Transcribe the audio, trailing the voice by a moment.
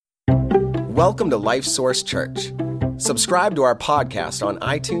Welcome to Life Source Church. Subscribe to our podcast on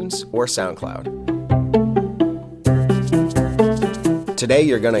iTunes or SoundCloud. Today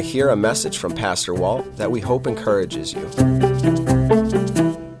you're going to hear a message from Pastor Walt that we hope encourages you.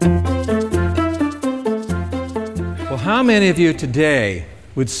 Well, how many of you today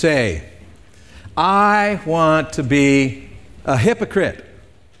would say, I want to be a hypocrite?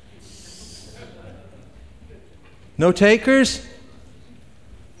 No takers?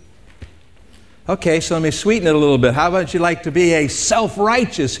 Okay, so let me sweeten it a little bit. How about you like to be a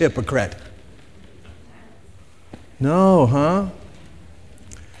self-righteous hypocrite? No, huh?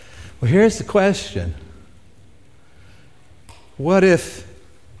 Well, here's the question. What if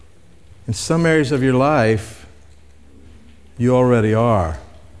in some areas of your life you already are?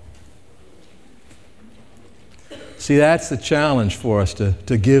 See, that's the challenge for us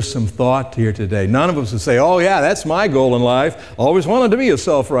to give some thought here today. None of us would say, oh yeah, that's my goal in life. Always wanted to be a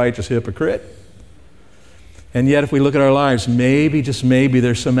self-righteous hypocrite. And yet if we look at our lives, maybe, just maybe,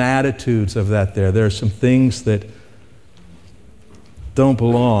 there's some attitudes of that there. There are some things that don't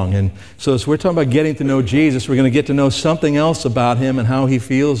belong. And so as we're talking about getting to know Jesus, we're going to get to know something else about Him and how He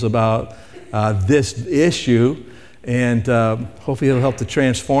feels about this issue. And hopefully it'll help to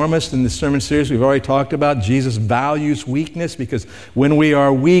transform us. In the sermon series we've already talked about, Jesus values weakness, because when we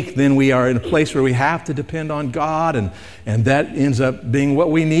are weak, then we are in a place where we have to depend on God, and that ends up being what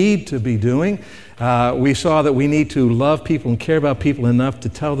we need to be doing. We saw that we need to love people and care about people enough to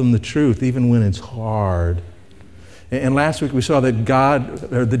tell them the truth, even when it's hard. And last week we saw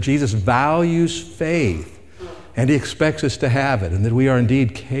that Jesus values faith, and He expects us to have it, and that we are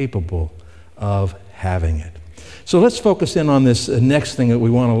indeed capable of having it. So let's focus in on this next thing that we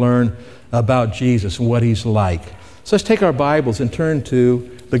want to learn about Jesus and what He's like. So let's take our Bibles and turn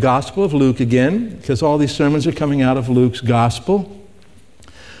to the Gospel of Luke again, because all these sermons are coming out of Luke's Gospel.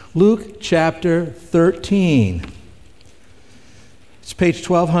 Luke chapter 13. It's page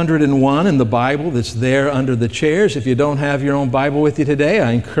 1201 in the Bible that's there under the chairs. If you don't have your own Bible with you today,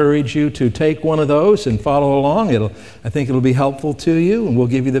 I encourage you to take one of those and follow along. I think it'll be helpful to you, and we'll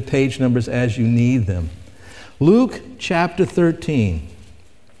give you the page numbers as you need them. Luke chapter 13,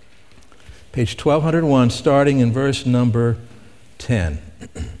 page 1201, starting in verse number 10.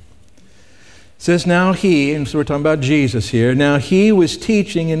 It says, now He, and so we're talking about Jesus here, now He was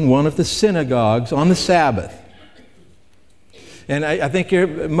teaching in one of the synagogues on the Sabbath. And I think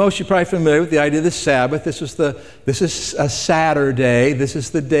most of you are probably familiar with the idea of the Sabbath. This is a Saturday. This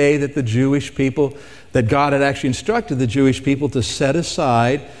is the day that the Jewish people, that God had actually instructed the Jewish people to set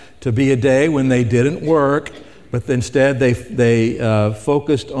aside to be a day when they didn't work, but instead they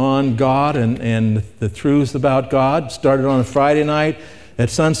focused on God and the truths about God. Started on a Friday night at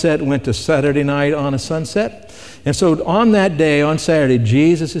sunset, went to Saturday night on a sunset. And so on that day, on Saturday,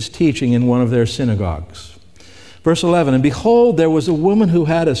 Jesus is teaching in one of their synagogues. Verse 11, and behold, there was a woman who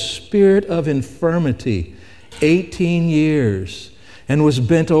had a spirit of infirmity, 18 years, and was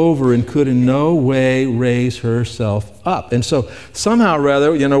bent over and could in no way raise herself up. And so somehow or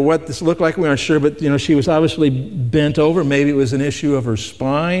other, what this looked like, we aren't sure, but she was obviously bent over. Maybe it was an issue of her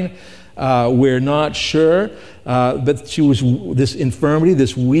spine. We're not sure. But she was, this infirmity,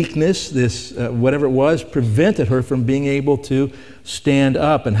 this weakness, this whatever it was, prevented her from being able to stand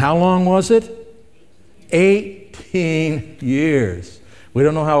up. And how long was it? 18 years. We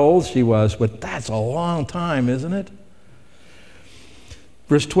don't know how old she was, but that's a long time, isn't it?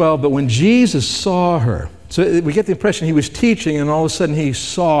 Verse 12, but when Jesus saw her, so we get the impression He was teaching and all of a sudden He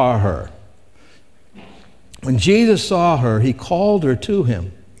saw her. When Jesus saw her, He called her to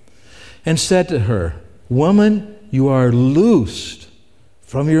Him and said to her, woman, you are loosed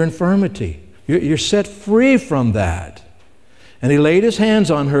from your infirmity. You're set free from that. And He laid His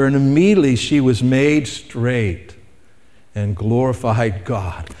hands on her, and immediately she was made straight and glorified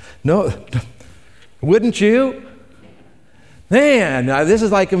God. No, wouldn't you? Man, this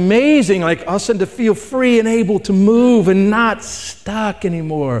is like amazing, like all of a sudden to feel free and able to move and not stuck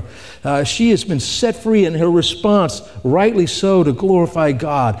anymore. She has been set free, in her response, rightly so, to glorify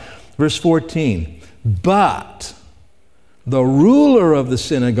God. Verse 14, but the ruler of the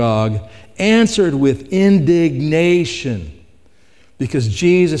synagogue answered with indignation because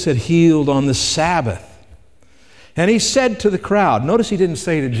Jesus had healed on the Sabbath. And he said to the crowd, notice he didn't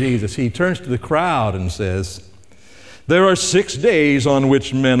say to Jesus, he turns to the crowd and says, there are 6 days on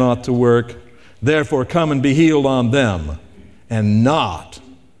which men ought to work, therefore come and be healed on them, and not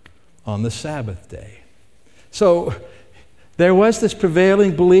on the Sabbath day. So there was this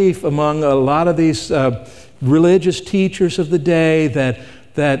prevailing belief among a lot of these religious teachers of the day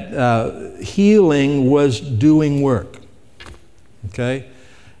that healing was doing work. Okay?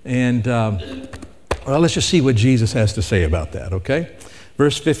 And well, let's just see what Jesus has to say about that, okay?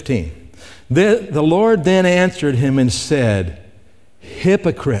 Verse 15. The Lord then answered him and said,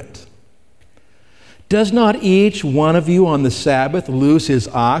 "Hypocrite, does not each one of you on the Sabbath loose his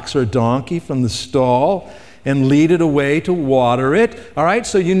ox or donkey from the stall and lead it away to water it?" All right,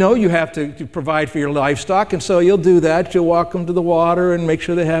 so you know you have to provide for your livestock, and so you'll do that. You'll walk them to the water and make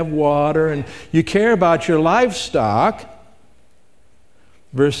sure they have water, and you care about your livestock.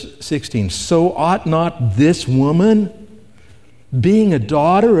 Verse 16, "So ought not this woman, being a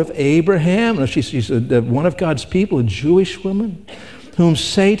daughter of Abraham," she's one of God's people, a Jewish woman, "whom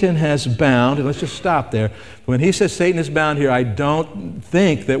Satan has bound," and let's just stop there. When he says Satan is bound here, I don't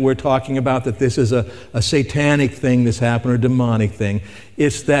think that we're talking about that this is a satanic thing that's happened or a demonic thing.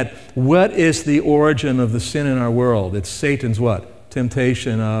 It's that what is the origin of the sin in our world? It's Satan's what?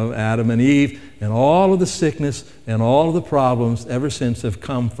 Temptation of Adam and Eve, and all of the sickness and all of the problems ever since have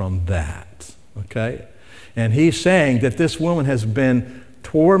come from that, okay? And he's saying that this woman has been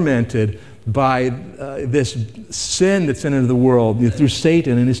tormented by this sin that's entered the world through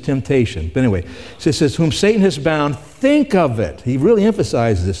Satan and his temptation. But anyway, so it says, "Whom Satan has bound, think of it." He really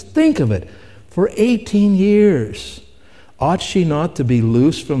emphasizes this. Think of it. "For 18 years. Ought she not to be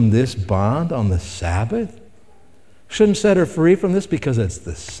loosed from this bond on the Sabbath? Shouldn't set her free from this because it's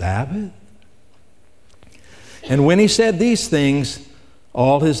the Sabbath?" And when he said these things,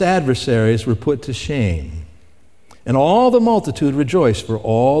 all his adversaries were put to shame. And all the multitude rejoiced for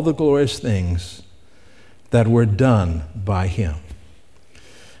all the glorious things that were done by him.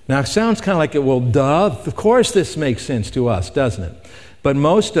 Now, it sounds kind of like, well, duh, of course this makes sense to us, doesn't it? But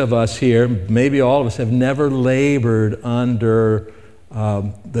most of us here, maybe all of us, have never labored under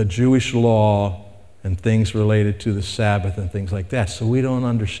the Jewish law and things related to the Sabbath and things like that, so we don't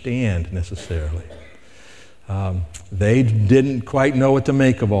understand necessarily. They didn't quite know what to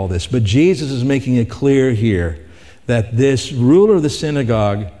make of all this. But Jesus is making it clear here that this ruler of the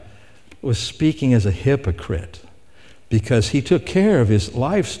synagogue was speaking as a hypocrite because he took care of his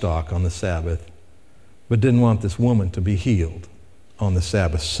livestock on the Sabbath but didn't want this woman to be healed on the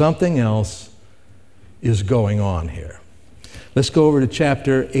Sabbath. Something else is going on here. Let's go over to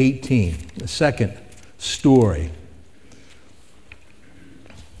chapter 18, the second story.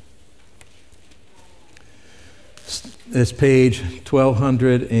 It's page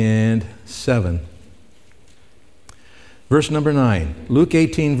 1207. Verse number 9. Luke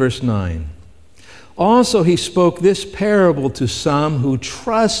 18, verse 9. "Also he spoke this parable to some who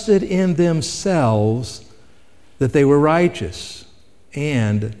trusted in themselves that they were righteous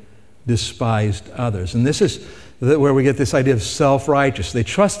and despised others." And this is where we get this idea of self-righteous. They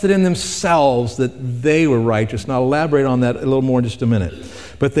trusted in themselves that they were righteous. And I'll elaborate on that a little more in just a minute.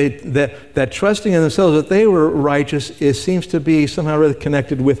 But that trusting in themselves that they were righteous seems to be somehow really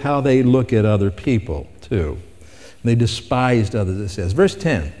connected with how they look at other people, too. They despised others, it says. Verse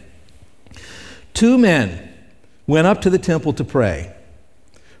 10. "Two men went up to the temple to pray,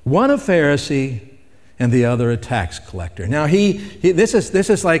 one a Pharisee and the other a tax collector." Now, this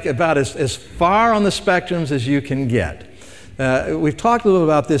is like about as far on the spectrums as you can get. We've talked a little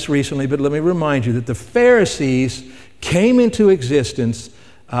about this recently, but let me remind you that the Pharisees came into existence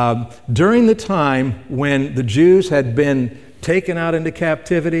during the time when the Jews had been taken out into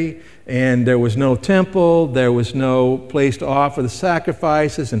captivity, and there was no temple, there was no place to offer the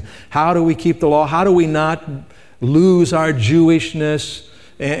sacrifices, and how do we keep the law? How do we not lose our Jewishness?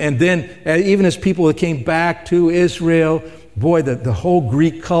 And then, even as people that came back to Israel, boy, the whole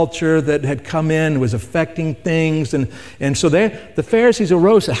Greek culture that had come in was affecting things. And so the Pharisees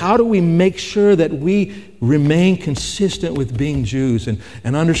arose. How do we make sure that we remain consistent with being Jews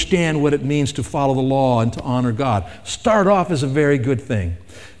and understand what it means to follow the law and to honor God? Start off as a very good thing.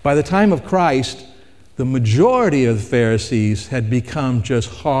 By the time of Christ, the majority of the Pharisees had become just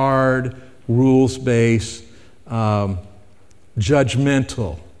hard, rules-based,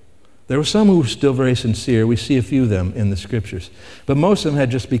 judgmental. There were some who were still very sincere. We see a few of them in the scriptures. But most of them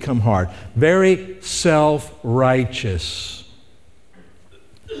had just become hard. Very self-righteous.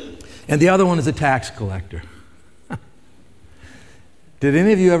 And the other one is a tax collector. Did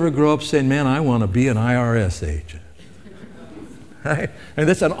any of you ever grow up saying, man, I want to be an IRS agent? Right? I mean,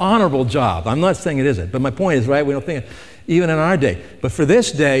 that's an honorable job. I'm not saying it isn't. But my point is, right, we don't think it, even in our day. But for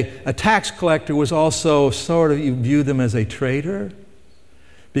this day, a tax collector was also sort of, you view them as a traitor,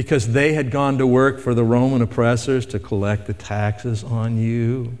 because they had gone to work for the Roman oppressors to collect the taxes on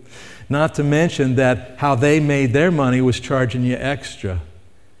you. Not to mention that how they made their money was charging you extra.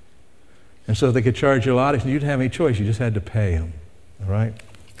 And so if they could charge you a lot, you didn't have any choice. You just had to pay them. All right?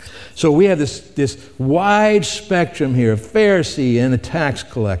 So we have this wide spectrum here, a Pharisee and a tax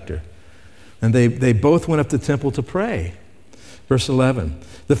collector. And they both went up to the temple to pray. Verse 11,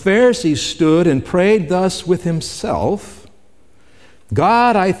 the Pharisee stood and prayed thus with himself,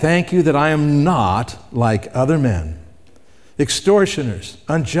 God, I thank you that I am not like other men, extortioners,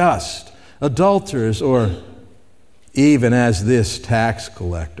 unjust, adulterers, or even as this tax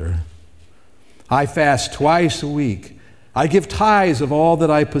collector. I fast twice a week. I give tithes of all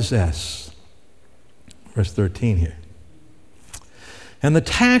that I possess. Verse 13 here. And the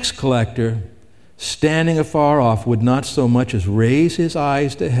tax collector, standing afar off, would not so much as raise his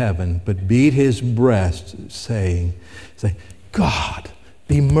eyes to heaven, but beat his breast, saying, God,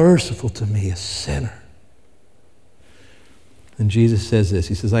 be merciful to me, a sinner. And Jesus says this.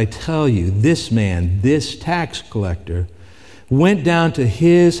 He says, I tell you, this man, this tax collector, went down to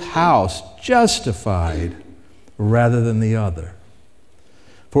his house justified rather than the other.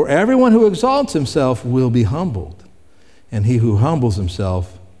 For everyone who exalts himself will be humbled, and he who humbles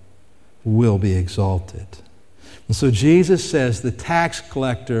himself will be exalted. And so Jesus says the tax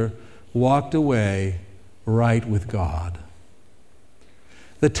collector walked away right with God.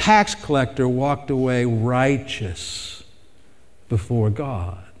 The tax collector walked away righteous before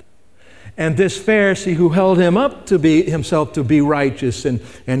God. And this Pharisee who held him up to be himself to be righteous and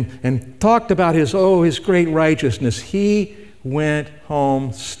talked about his great righteousness, he went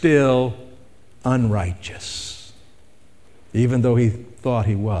home still unrighteous, even though he thought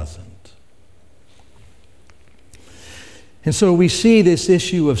he wasn't. And so we see this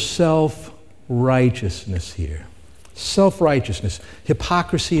issue of self-righteousness here. Self-righteousness,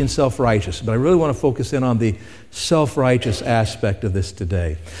 hypocrisy and self-righteousness. But I really want to focus in on the self-righteous aspect of this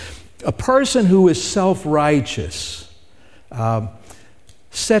today. A person who is self-righteous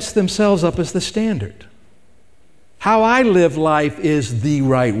sets themselves up as the standard. How I live life is the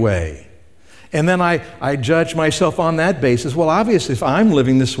right way. And then I judge myself on that basis. Well, obviously, if I'm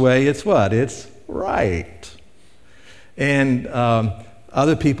living this way, it's what? It's right. And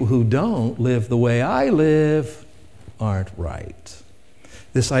other people who don't live the way I live aren't right.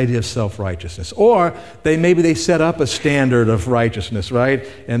 This idea of self-righteousness. Or maybe they set up a standard of righteousness, right?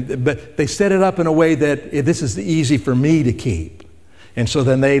 But they set it up in a way that this is easy for me to keep. And so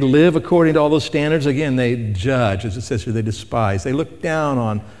then they live according to all those standards. Again, they judge, as it says here, they despise. They look down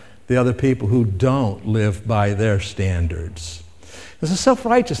on the other people who don't live by their standards. Because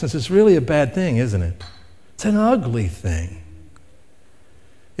self-righteousness is really a bad thing, isn't it? It's an ugly thing.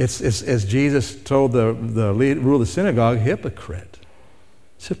 It's as Jesus told the ruler of the synagogue, hypocrite.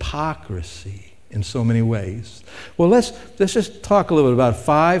 It's hypocrisy in so many ways. Well, let's just talk a little bit about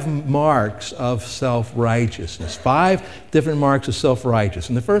 5 marks of self-righteousness. 5 different marks of self-righteousness.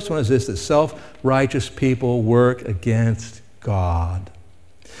 And the first one is this, that self-righteous people work against God.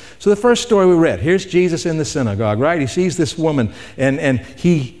 So the first story we read, here's Jesus in the synagogue, right? He sees this woman and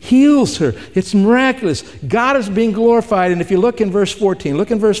he heals her. It's miraculous. God is being glorified. And if you look in verse 14,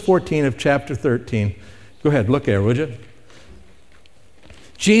 look in verse 14 of chapter 13. Go ahead, look there, would you?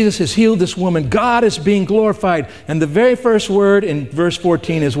 Jesus has healed this woman. God is being glorified. And the very first word in verse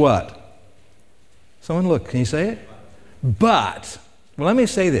 14 is what? Someone look, can you say it? But. Well, let me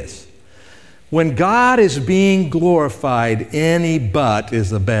say this. When God is being glorified, any but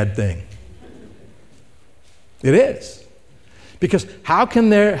is a bad thing. It is. Because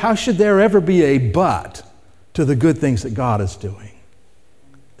how should there ever be a but to the good things that God is doing?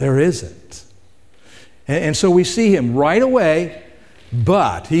 There isn't. And so we see him right away,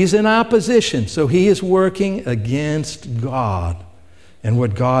 but he's in opposition. So he is working against God and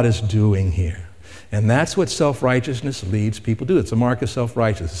what God is doing here. And that's what self-righteousness leads people to do. It's a mark of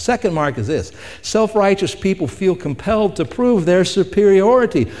self-righteousness. The second mark is this. Self-righteous people feel compelled to prove their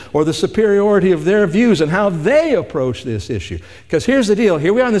superiority or the superiority of their views and how they approach this issue. Because here's the deal.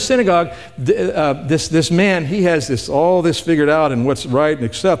 Here we are in the synagogue. This man, he has all this figured out and what's right and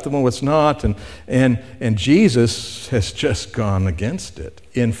acceptable and what's not. And Jesus has just gone against it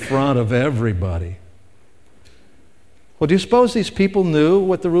in front of everybody. Well, do you suppose these people knew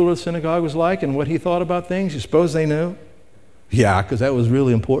what the ruler of the synagogue was like and what he thought about things? You suppose they knew? Yeah, because that was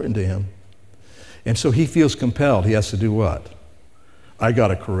really important to him. And so he feels compelled. He has to do what? I got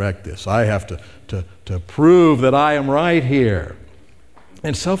to correct this. I have to prove that I am right here.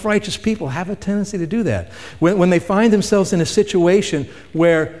 And self-righteous people have a tendency to do that. When they find themselves in a situation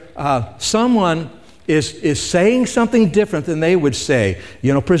where someone is saying something different than they would say,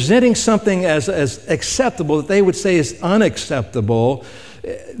 presenting something as acceptable that they would say is unacceptable,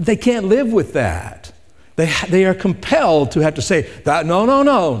 they can't live with that. They are compelled to have to say, that,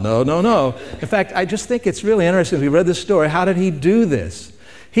 no. In fact, I just think it's really interesting. We read this story. How did he do this?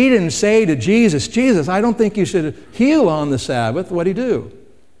 He didn't say to Jesus, Jesus, I don't think you should heal on the Sabbath. What'd he do?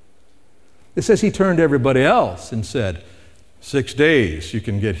 It says he turned to everybody else and said, 6 days you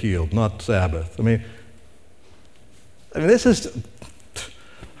can get healed, not Sabbath. I mean this is,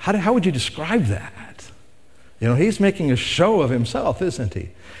 how would you describe that? You know, he's making a show of himself, isn't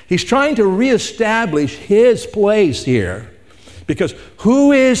he? He's trying to reestablish his place here. Because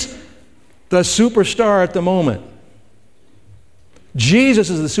who is the superstar at the moment? Jesus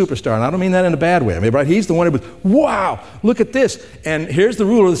is the superstar, and I don't mean that in a bad way. I mean, right? He's the one who was, wow, look at this. And here's the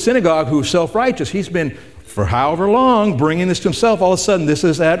ruler of the synagogue who's self-righteous. He's been, for however long, bringing this to himself. All of a sudden, this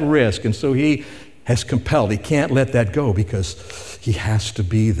is at risk. And so he has compelled. He can't let that go because he has to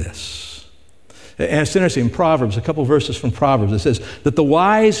be this. And it's interesting, in Proverbs, a couple verses from Proverbs, it says that the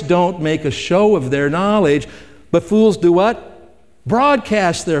wise don't make a show of their knowledge, but fools do what?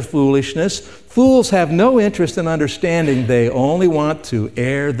 Broadcast their foolishness. Fools have no interest in understanding. They only want to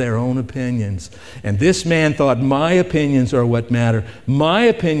air their own opinions. And this man thought, my opinions are what matter. My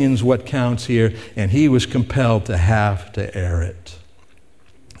opinion's what counts here. And he was compelled to have to air it.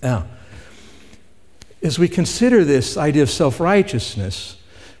 Now, as we consider this idea of self-righteousness,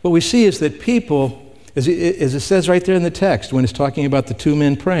 what we see is that people, as it says right there in the text when it's talking about the two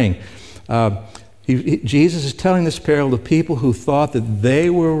men praying, Jesus is telling this parable to people who thought that they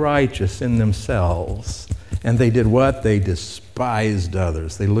were righteous in themselves. And they did what? They despised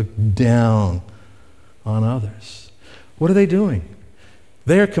others. They looked down on others. What are they doing?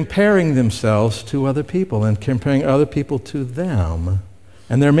 They're comparing themselves to other people and comparing other people to them.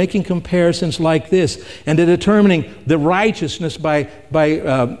 And they're making comparisons like this and they're determining the righteousness by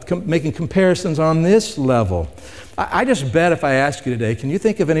making comparisons on this level. I just bet if I ask you today, can you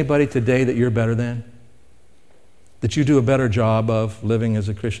think of anybody today that you're better than? That you do a better job of living as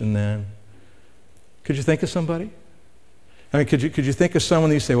a Christian than? Could you think of somebody? I mean, could you think of someone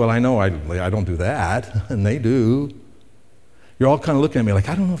that you say, well, I know I don't do that, and they do. You're all kind of looking at me like,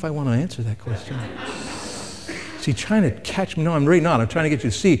 I don't know if I want to answer that question. See, trying to catch me. No, I'm really not. I'm trying to get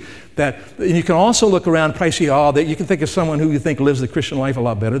you to see that. And you can also look around and probably see, that you can think of someone who you think lives the Christian life a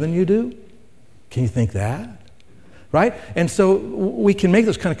lot better than you do. Can you think that? Right? And so we can make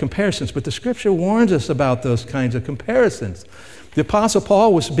those kind of comparisons, but the Scripture warns us about those kinds of comparisons. The Apostle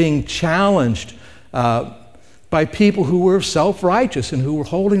Paul was being challenged by people who were self-righteous and who were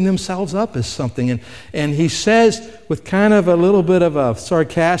holding themselves up as something. And he says, with kind of a little bit of a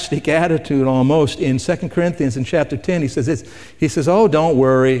sarcastic attitude almost, in 2 Corinthians in chapter 10, he says this. He says, oh, don't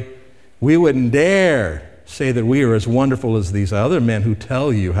worry. We wouldn't dare say that we are as wonderful as these other men who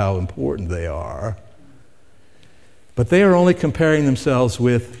tell you how important they are. But they are only comparing themselves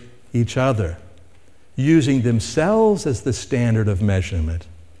with each other, using themselves as the standard of measurement.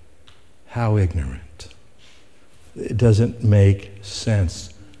 How ignorant. It doesn't make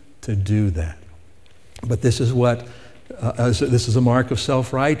sense to do that. But this is what, this is a mark of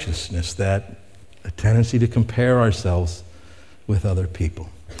self-righteousness, that a tendency to compare ourselves with other people.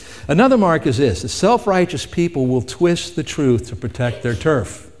 Another mark is this: self-righteous people will twist the truth to protect their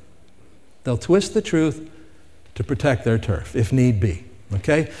turf. They'll twist the truth to protect their turf, if need be.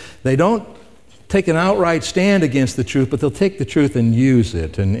 Okay? They don't take an outright stand against the truth, but they'll take the truth and use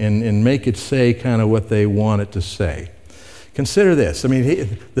it and make it say kind of what they want it to say. Consider this. I mean,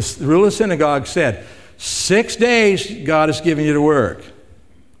 the ruler of the synagogue said, 6 days God is giving you to work.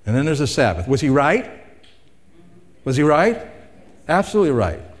 And then there's a Sabbath. Was he right? Was he right? Absolutely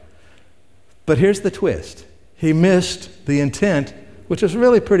right. But here's the twist. He missed the intent, which is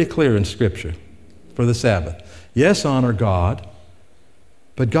really pretty clear in Scripture for the Sabbath. Yes, honor God,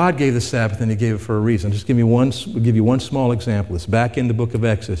 but God gave the Sabbath and he gave it for a reason. Just give you one small example. It's back in the book of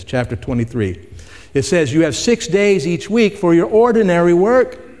Exodus, chapter 23. It says, you have 6 days each week for your ordinary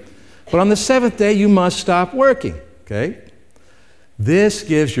work, but on the seventh day you must stop working. Okay? This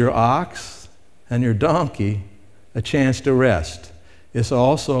gives your ox and your donkey a chance to rest. This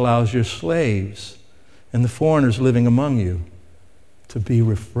also allows your slaves and the foreigners living among you to be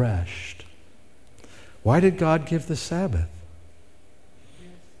refreshed. Why did God give the Sabbath?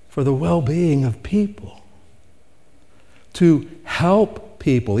 For the well-being of people. To help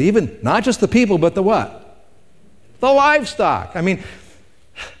people, even not just the people, but the what? The livestock. I mean,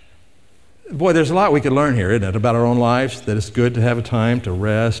 boy, there's a lot we could learn here, isn't it, about our own lives, that it's good to have a time to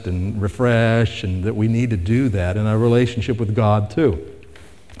rest and refresh, and that we need to do that in our relationship with God too.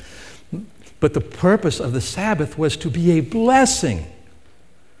 But the purpose of the Sabbath was to be a blessing.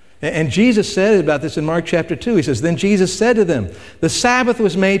 And Jesus said about this in Mark chapter 2. He says, then Jesus said to them, the Sabbath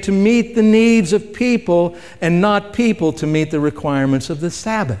was made to meet the needs of people and not people to meet the requirements of the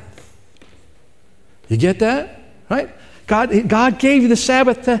Sabbath. You get that? Right? God gave you the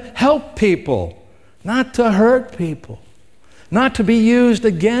Sabbath to help people, not to hurt people, not to be used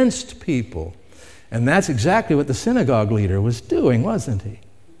against people. And that's exactly what the synagogue leader was doing, wasn't he?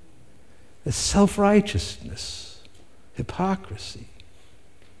 The self-righteousness, hypocrisy.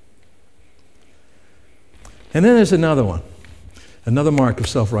 And then there's another one, another mark of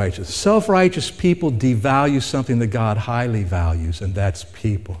self-righteous. Self-righteous people devalue something that God highly values, and that's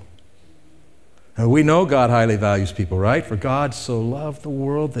people. And we know God highly values people, right? For God so loved the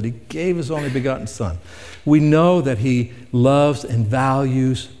world that he gave his only begotten Son. We know that he loves and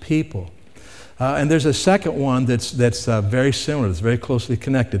values people. And there's a second one that's very similar, that's very closely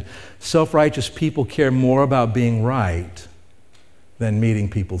connected. Self-righteous people care more about being right than meeting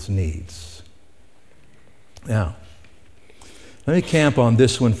people's needs. Now, let me camp on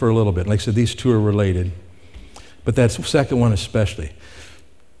this one for a little bit. Like I said, these two are related, but that second one especially.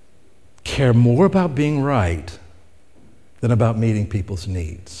 Care more about being right than about meeting people's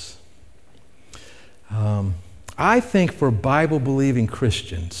needs. I think for Bible-believing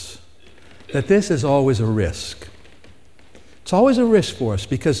Christians that this is always a risk. It's always a risk for us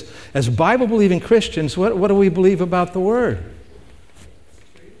because as Bible-believing Christians, what do we believe about the Word?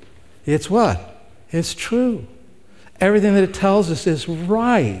 It's what? It's true. Everything that it tells us is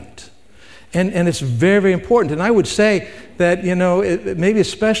right. And it's very, very important. And I would say that, maybe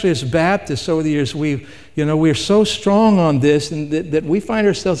especially as Baptists over the years, we're so strong on this and that we find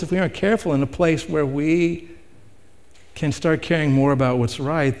ourselves, if we aren't careful, in a place where we can start caring more about what's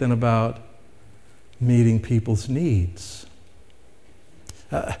right than about meeting people's needs.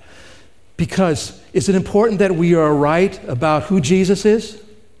 Because is it important that we are right about who Jesus is?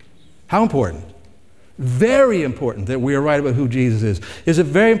 How important? Very important that we are right about who Jesus is. Is it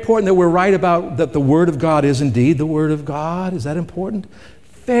very important that we're right about that the Word of God is indeed the Word of God? Is that important?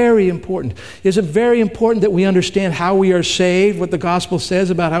 Very important. Is it very important that we understand how we are saved, what the gospel says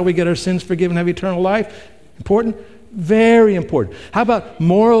about how we get our sins forgiven and have eternal life? Important? Very important. How about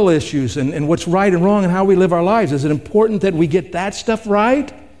moral issues and what's right and wrong and how we live our lives? Is it important that we get that stuff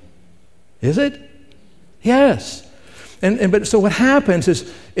right? Is it? Yes. But so what happens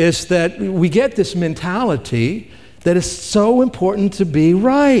is that we get this mentality that it's so important to be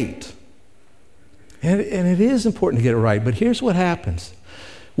right. And it is important to get it right. But here's what happens.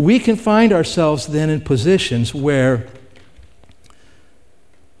 We can find ourselves then in positions where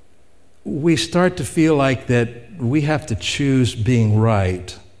we start to feel like that we have to choose being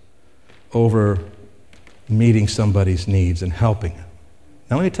right over meeting somebody's needs and helping them.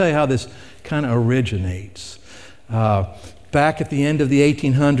 Now let me tell you how this kind of originates. Back at the end of the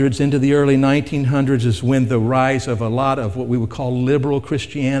 1800s into the early 1900s is when the rise of a lot of what we would call liberal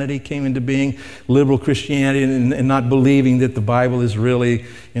Christianity came into being. Liberal Christianity and not believing that the Bible is really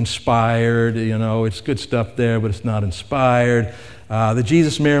inspired. It's good stuff there, but it's not inspired. That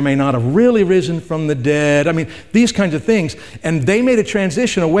Jesus may or may not have really risen from the dead. I mean, these kinds of things. And they made a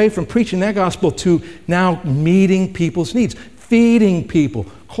transition away from preaching that gospel to now meeting people's needs, feeding people,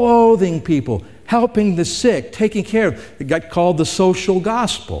 clothing people, helping the sick, taking care of. It got called the social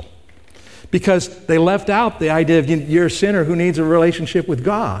gospel because they left out the idea of you're a sinner who needs a relationship with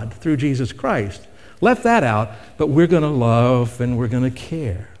God through Jesus Christ. Left that out, but we're going to love and we're going to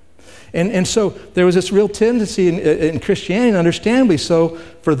care. And so there was this real tendency in Christianity, and understandably so,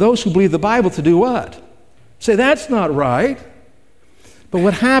 for those who believe the Bible to do what? Say, that's not right. But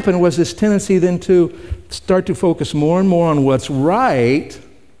what happened was this tendency then to start to focus more and more on what's right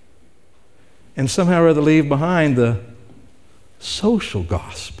and somehow or other leave behind the social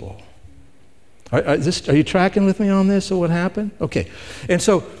gospel. Are you tracking with me on this or what happened? Okay. And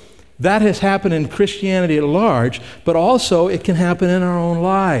so that has happened in Christianity at large, but also it can happen in our own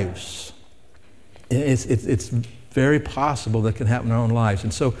lives. It's very possible that it can happen in our own lives.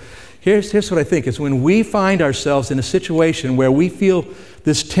 And so here's what I think is when we find ourselves in a situation where we feel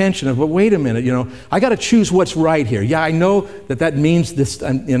this tension of, well, wait a minute, I got to choose what's right here. Yeah, I know that means this,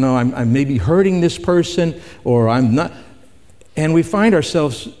 I'm maybe hurting this person or I'm not. And we find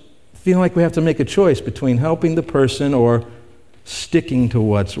ourselves feeling like we have to make a choice between helping the person or sticking to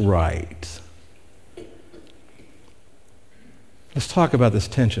what's right. Let's talk about this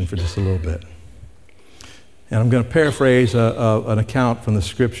tension for just a little bit. And I'm going to paraphrase an account from the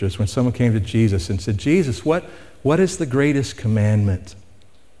scriptures when someone came to Jesus and said, Jesus, what is the greatest commandment?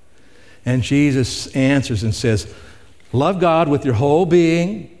 And Jesus answers and says, love God with your whole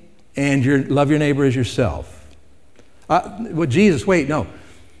being and love your neighbor as yourself. Jesus, wait, no.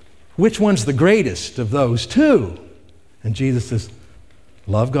 Which one's the greatest of those two? And Jesus says,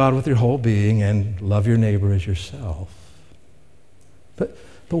 love God with your whole being and love your neighbor as yourself. But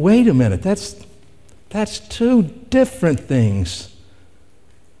wait a minute, That's two different things.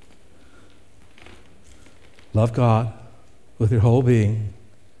 Love God with your whole being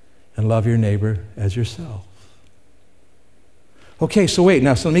and love your neighbor as yourself. Okay, so wait,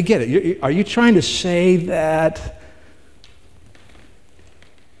 now, so let me get it. Are you trying to say that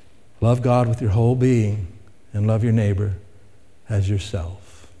love God with your whole being and love your neighbor as yourself?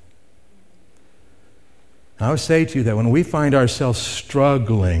 I would say to you that when we find ourselves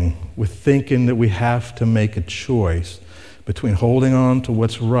struggling with thinking that we have to make a choice between holding on to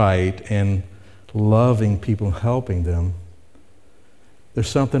what's right and loving people and helping them, there's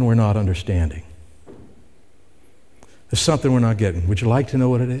something we're not understanding. There's something we're not getting. Would you like to know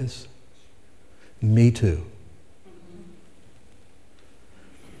what it is? Me too.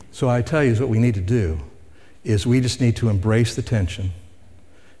 So I tell you, what we need to do is we just need to embrace the tension.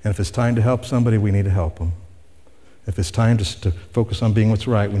 And if it's time to help somebody, we need to help them. If it's time to focus on being what's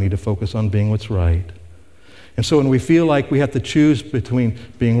right, we need to focus on being what's right. And so when we feel like we have to choose between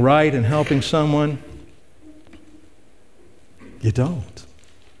being right and helping someone, you don't.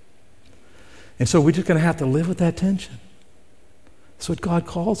 And so we're just going to have to live with that tension. That's what God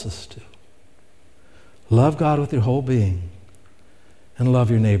calls us to. Love God with your whole being and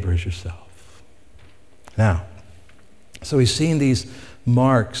love your neighbor as yourself. Now, so we've seen these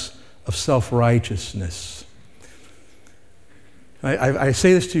marks of self-righteousness. I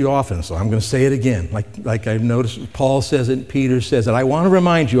say this to you often, so I'm going to say it again. Like I've noticed Paul says it, Peter says it. I want to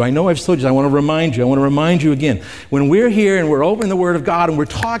remind you. I know I've told you. I want to remind you. I want to remind you again. When we're here and we're opening the Word of God and we're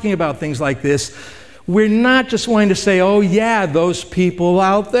talking about things like this, we're not just wanting to say, oh yeah, those people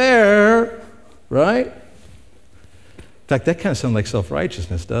out there, right? In fact, that kind of sounds like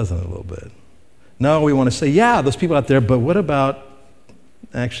self-righteousness, doesn't it, a little bit? No, we want to say, yeah, those people out there, but what about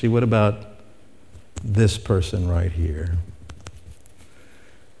this person right here?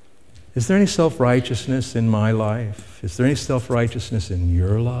 Is there any self-righteousness in my life? Is there any self-righteousness in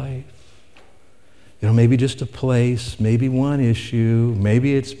your life? You know, maybe just a place, maybe one issue,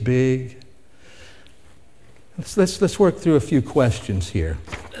 maybe it's big. Let's work through a few questions here.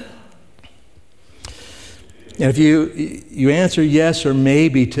 And if you answer yes or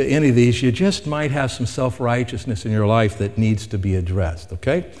maybe to any of these, you just might have some self-righteousness in your life that needs to be addressed,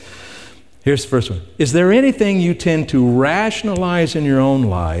 okay? Here's the first one. Is there anything you tend to rationalize in your own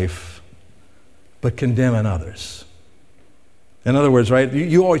life but condemn in others? In other words, right,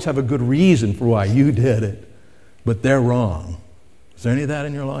 you always have a good reason for why you did it, but they're wrong. Is there any of that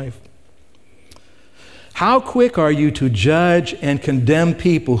in your life? How quick are you to judge and condemn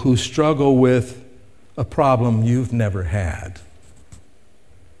people who struggle with a problem you've never had?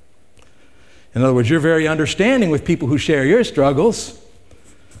 In other words, you're very understanding with people who share your struggles,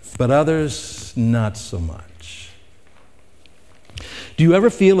 but others not so much. Do you ever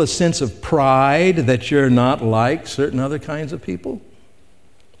feel a sense of pride that you're not like certain other kinds of people?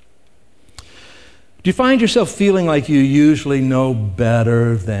 Do you find yourself feeling like you usually know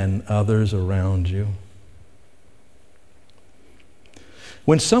better than others around you?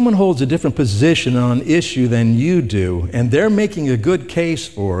 When someone holds a different position on an issue than you do, and they're making a good case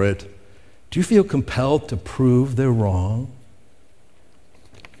for it, do you feel compelled to prove they're wrong?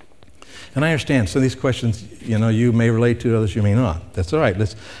 And I understand some of these questions, you may relate to, others you may not. That's all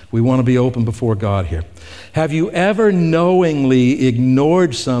right. We want to be open before God here. Have you ever knowingly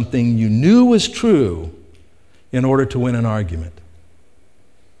ignored something you knew was true in order to win an argument?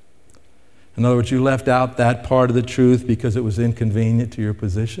 In other words, you left out that part of the truth because it was inconvenient to your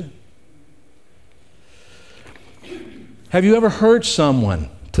position? Have you ever hurt someone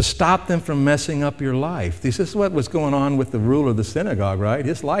to stop them from messing up your life? This is what was going on with the ruler of the synagogue, right?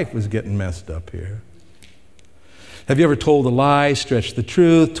 His life was getting messed up here. Have you ever told a lie, stretched the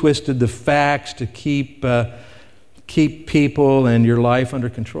truth, twisted the facts to keep people and your life under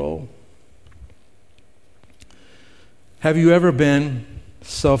control? Have you ever been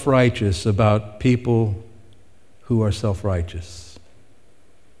self-righteous about people who are self-righteous?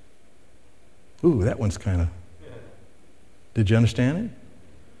 Ooh, that one's kind of... Did you understand it?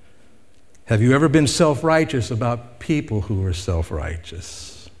 Have you ever been self-righteous about people who are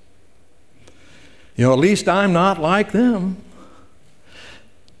self-righteous? At least I'm not like them.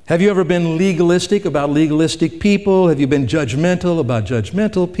 Have you ever been legalistic about legalistic people? Have you been judgmental about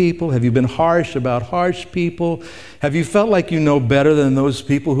judgmental people? Have you been harsh about harsh people? Have you felt like you know better than those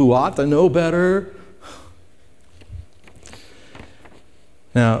people who ought to know better?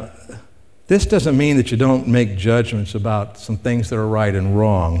 Now, this doesn't mean that you don't make judgments about some things that are right and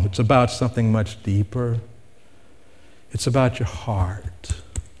wrong. It's about something much deeper. It's about your heart.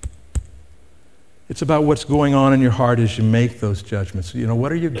 It's about what's going on in your heart as you make those judgments.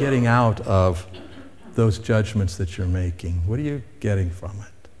 What are you getting out of those judgments that you're making? What are you getting from it?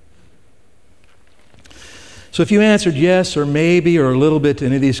 So if you answered yes or maybe or a little bit to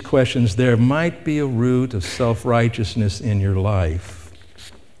any of these questions, there might be a root of self-righteousness in your life.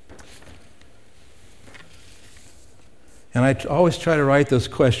 And I always try to write those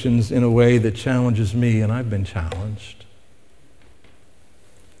questions in a way that challenges me, and I've been challenged.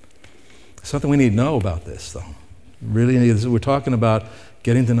 Something we need to know about this, though. Really, we're talking about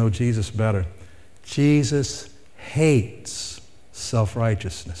getting to know Jesus better. Jesus hates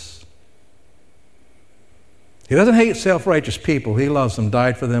self-righteousness. He doesn't hate self-righteous people. He loves them,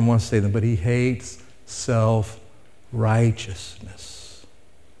 died for them, wants to save them, but he hates self-righteousness.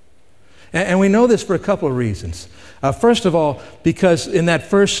 And we know this for a couple of reasons. First of all, because in that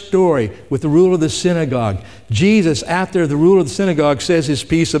first story with the ruler of the synagogue, Jesus, after the ruler of the synagogue says his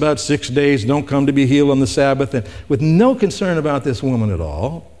piece about 6 days, don't come to be healed on the Sabbath, and with no concern about this woman at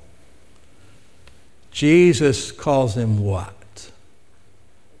all, Jesus calls him what?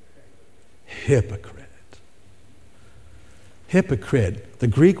 Hypocrite. Hypocrite. The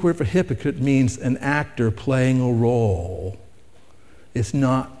Greek word for hypocrite means an actor playing a role. It's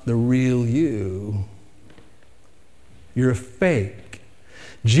not the real you. You're fake.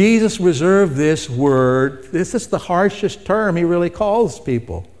 Jesus reserved this word. This is the harshest term he really calls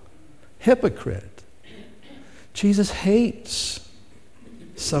people. Hypocrite. Jesus hates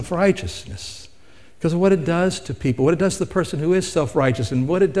self-righteousness because of what it does to people, what it does to the person who is self-righteous, and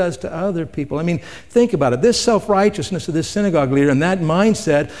what it does to other people. I mean, think about it. This self-righteousness of this synagogue leader and that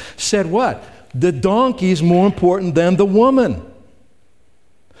mindset said what? The donkey's more important than the woman.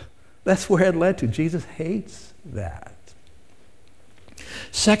 That's where it led to. Jesus hates that.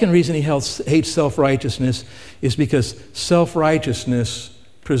 Second reason he hates self-righteousness is because self-righteousness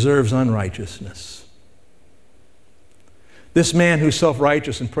preserves unrighteousness. This man who's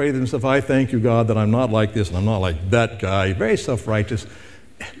self-righteous and prayed to himself, I thank you, God, that I'm not like this and I'm not like that guy. Very self-righteous.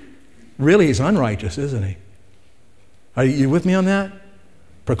 Really, he's unrighteous, isn't he? Are you with me on that?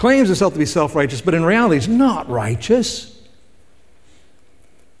 Proclaims himself to be self-righteous, but in reality, he's not righteous.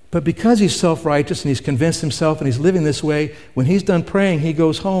 But because he's self-righteous and he's convinced himself and he's living this way, when he's done praying, he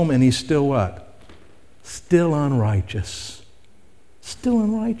goes home and he's still what? Still unrighteous. Still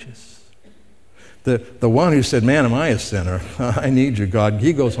unrighteous. The one who said, man, am I a sinner? I need you, God.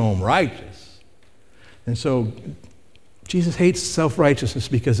 He goes home righteous. And so Jesus hates self-righteousness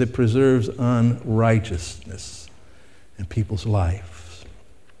because it preserves unrighteousness in people's lives.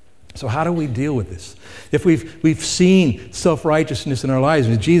 So how do we deal with this? If we've seen self-righteousness in our lives,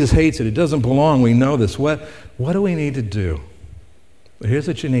 and Jesus hates it, it doesn't belong, we know this. What do we need to do? Well, here's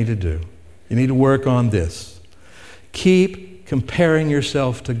what you need to do. You need to work on this. Keep comparing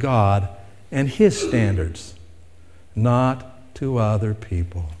yourself to God and His standards, not to other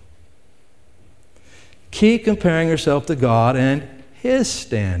people. Keep comparing yourself to God and His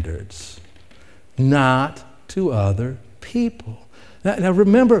standards, not to other people. Now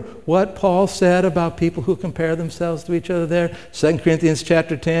remember what Paul said about people who compare themselves to each other there. 2 Corinthians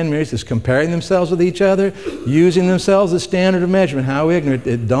chapter 10, Mary says, comparing themselves with each other, using themselves as standard of measurement. How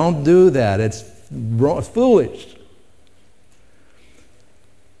ignorant. Don't do that. It's foolish.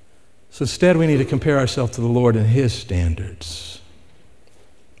 So instead, we need to compare ourselves to the Lord and His standards.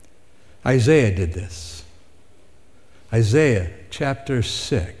 Isaiah did this. Isaiah chapter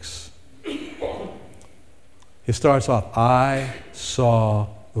 6. It starts off, I saw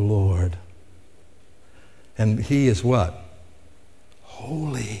the Lord. And He is what?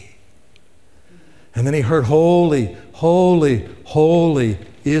 Holy. And then he heard, holy, holy, holy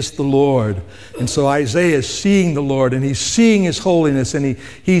is the Lord. And so Isaiah is seeing the Lord, and he's seeing His holiness, and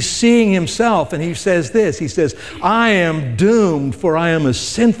he's seeing himself, and he says this, he says, I am doomed, for I am a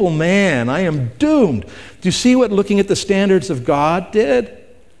sinful man. I am doomed. Do you see what looking at the standards of God did?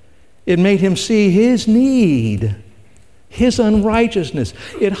 It made him see his need, his unrighteousness.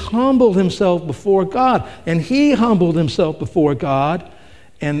 It humbled himself before God, and he humbled himself before God,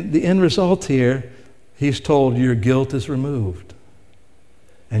 and the end result here, he's told your guilt is removed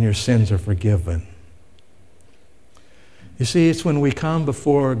and your sins are forgiven. You see, it's when we come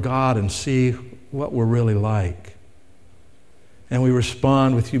before God and see what we're really like, and we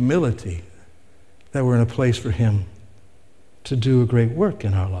respond with humility, that we're in a place for Him to do a great work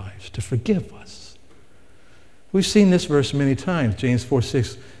in our lives, to forgive us. We've seen this verse many times. James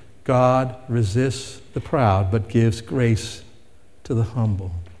 4:6, God resists the proud, but gives grace to the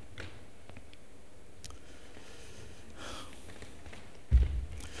humble.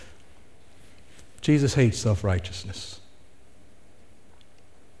 Jesus hates self-righteousness.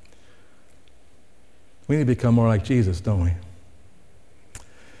 We need to become more like Jesus, don't we?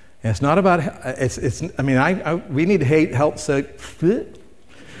 And it's not about, we need to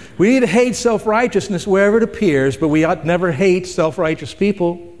we need to hate self-righteousness wherever it appears, but we ought never hate self-righteous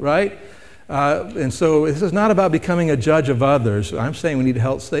people, right? And so this is not about becoming a judge of others. I'm saying we need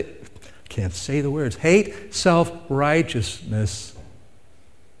to can't say the words, hate self-righteousness,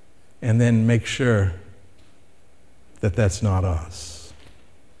 and then make sure that that's not us,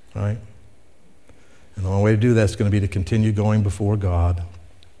 right? And the only way to do that is going to be to continue going before God.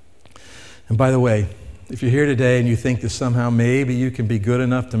 And by the way, if you're here today and you think that somehow maybe you can be good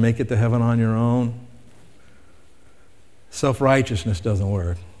enough to make it to heaven on your own, self-righteousness doesn't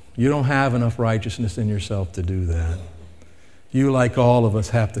work. You don't have enough righteousness in yourself to do that. You, like all of us,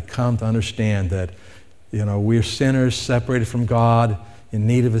 have to come to understand that, we're sinners separated from God, in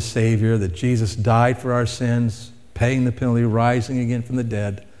need of a Savior, that Jesus died for our sins, paying the penalty, rising again from the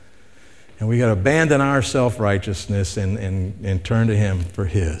dead. And we got to abandon our self-righteousness and turn to Him for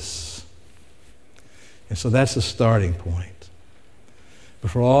His. And so that's the starting point.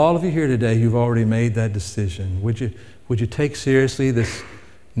 But for all of you here today who've already made that decision, would you take seriously this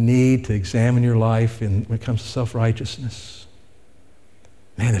need to examine your life when it comes to self-righteousness?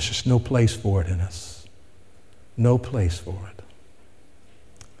 Man, there's just no place for it in us. No place for it.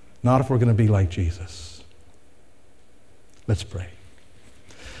 Not if we're going to be like Jesus. Let's pray.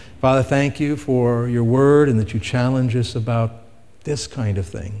 Father, thank you for your word and that you challenge us about this kind of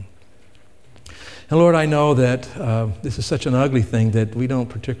thing. And Lord, I know that this is such an ugly thing that we don't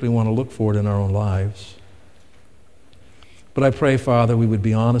particularly want to look for it in our own lives. But I pray, Father, we would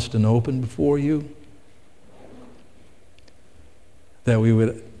be honest and open before you, that we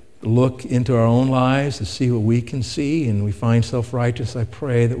would look into our own lives to see what we can see, and we find self-righteous. I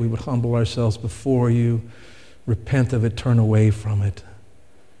pray that we would humble ourselves before you, repent of it, turn away from it,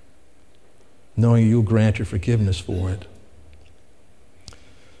 knowing you'll grant your forgiveness for it.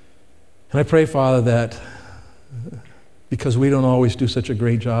 And I pray, Father, that because we don't always do such a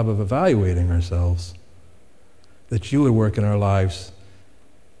great job of evaluating ourselves, that you would work in our lives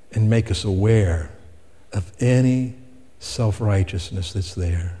and make us aware of any self-righteousness that's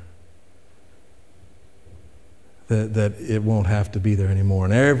there. That it won't have to be there anymore.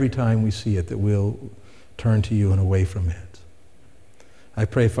 And every time we see it, that we'll turn to you and away from it. I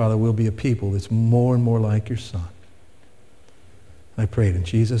pray, Father, we'll be a people that's more and more like your Son. I pray it in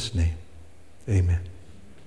Jesus' name. Amen.